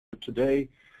today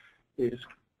is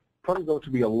probably going to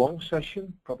be a long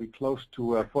session, probably close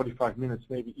to 45 minutes,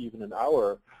 maybe even an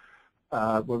hour,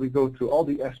 where we go through all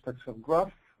the aspects of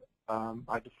Gruff.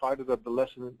 I divided up the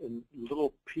lesson in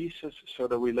little pieces so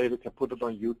that we later can put it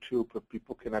on YouTube, but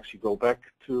people can actually go back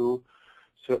to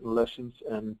certain lessons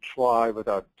and try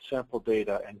without sample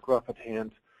data and Gruff at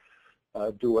hand,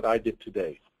 do what I did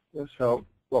today. So,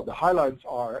 well, the highlights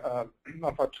are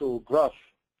of our tool Gruff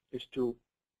is to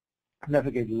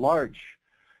navigate large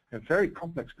and very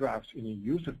complex graphs in a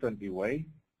user-friendly way.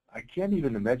 I can't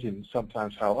even imagine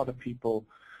sometimes how other people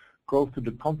go through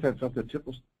the contents of the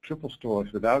triple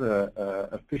stores without an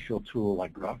official tool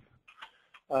like Gruff.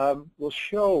 We'll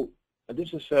show, and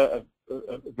this is a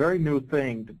very new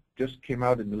thing that just came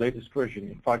out in the latest version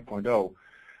in 5.0,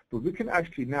 but we can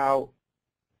actually now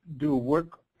do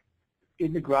work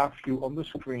in the graph view on the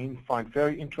screen, find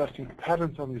very interesting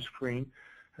patterns on the screen,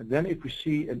 and then if we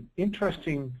see an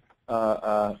interesting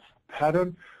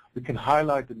pattern, we can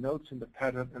highlight the nodes in the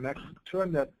pattern and actually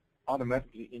turn that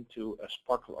automatically into a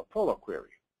Sparkle or Prolog query.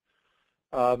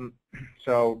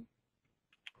 So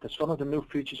that's one of the new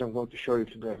features I'm going to show you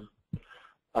today.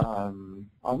 I'm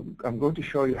going to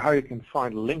show you how you can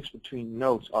find links between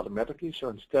nodes automatically. So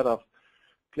instead of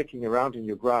clicking around in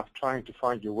your graph trying to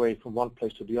find your way from one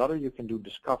place to the other, you can do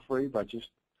discovery by just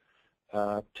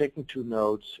taking two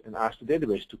nodes and ask the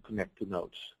database to connect to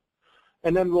nodes.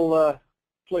 And then we'll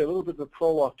play a little bit with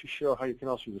Prolog to show how you can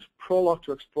also use Prolog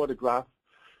to explore the graph.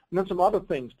 And then some other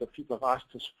things that people have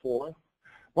asked us for.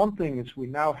 One thing is we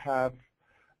now have,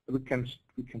 we can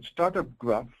start up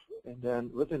Gruff, and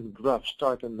then within Gruff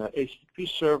start an HTTP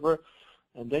server,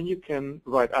 and then you can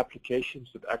write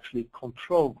applications that actually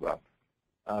control Gruff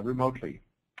remotely.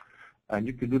 And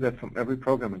you can do that from every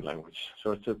programming language.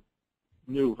 So it's a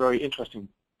new, very interesting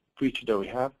feature that we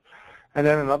have. And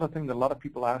then another thing that a lot of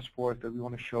people ask for is that we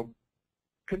want to show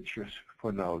pictures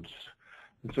for nodes.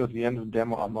 And so at the end of the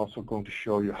demo, I'm also going to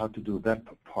show you how to do that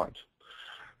part.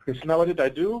 Okay, so now what did I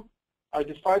do? I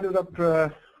divided up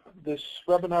this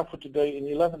webinar for today in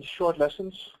 11 short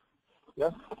lessons.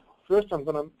 Yeah. First, I'm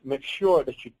going to make sure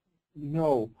that you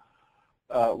know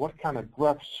what kind of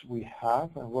graphs we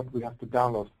have and what we have to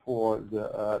download for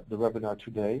the webinar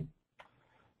today.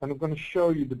 And I'm going to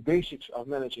show you the basics of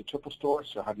managing triple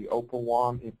stores, so how do you open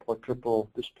one, import triple,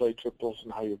 display triples,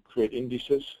 and how you create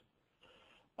indices.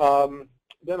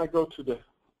 Then I go to the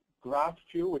graph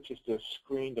view, which is the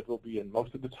screen that will be in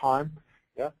most of the time,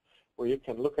 yeah, where you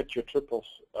can look at your triples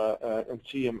and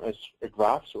see them as a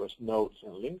graph, so as nodes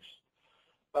and links.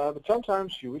 But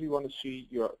sometimes you really want to see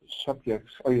your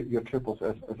subjects or your triples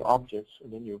as objects,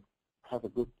 and then you have a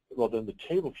good, well, then the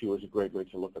table view is a great way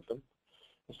to look at them.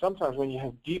 And sometimes when you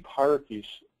have deep hierarchies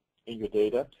in your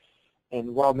data,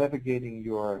 and while navigating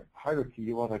your hierarchy,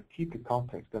 you want to keep the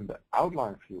context, then the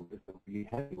outline view is a really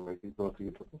handy way to go through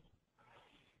your triples.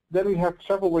 Then we have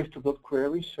several ways to build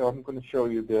queries. So I'm going to show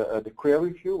you the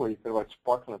query view, where you can write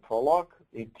Sparkle and Prolog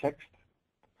in text.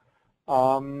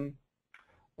 And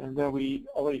then we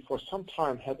already for some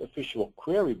time had a visual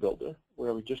query builder,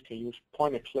 where we just can use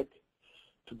point and click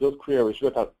to build queries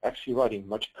without actually writing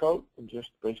much code, and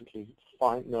just basically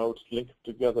find nodes, link them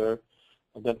together,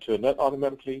 and then turn that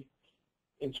automatically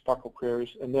in Sparkle queries.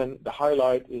 And then the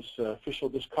highlight is visual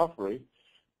discovery,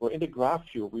 where in the graph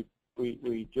view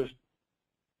we just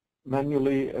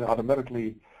manually and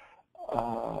automatically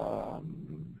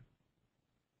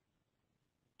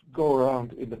go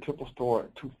around in the triple store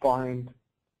to find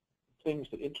things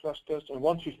that interest us. And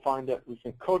once we find that, we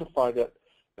can codify that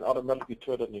and automatically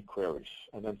turn that into queries,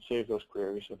 and then save those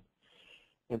queries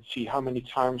and see how many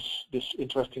times this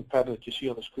interesting pattern that you see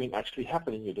on the screen actually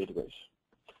happen in your database.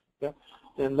 Yeah.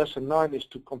 Then lesson 9 is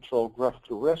to control graph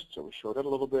through REST, so we show that a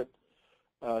little bit.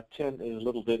 10 is a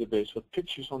little database with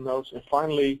pictures on nodes. And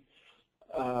finally,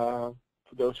 for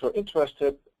those who are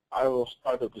interested, I will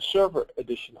start up the server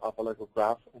edition of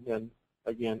AllegroGraph and then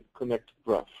again connect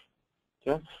Gruff.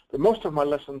 Yeah? But most of my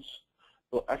lessons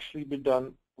will actually be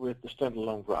done with the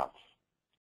standalone graph.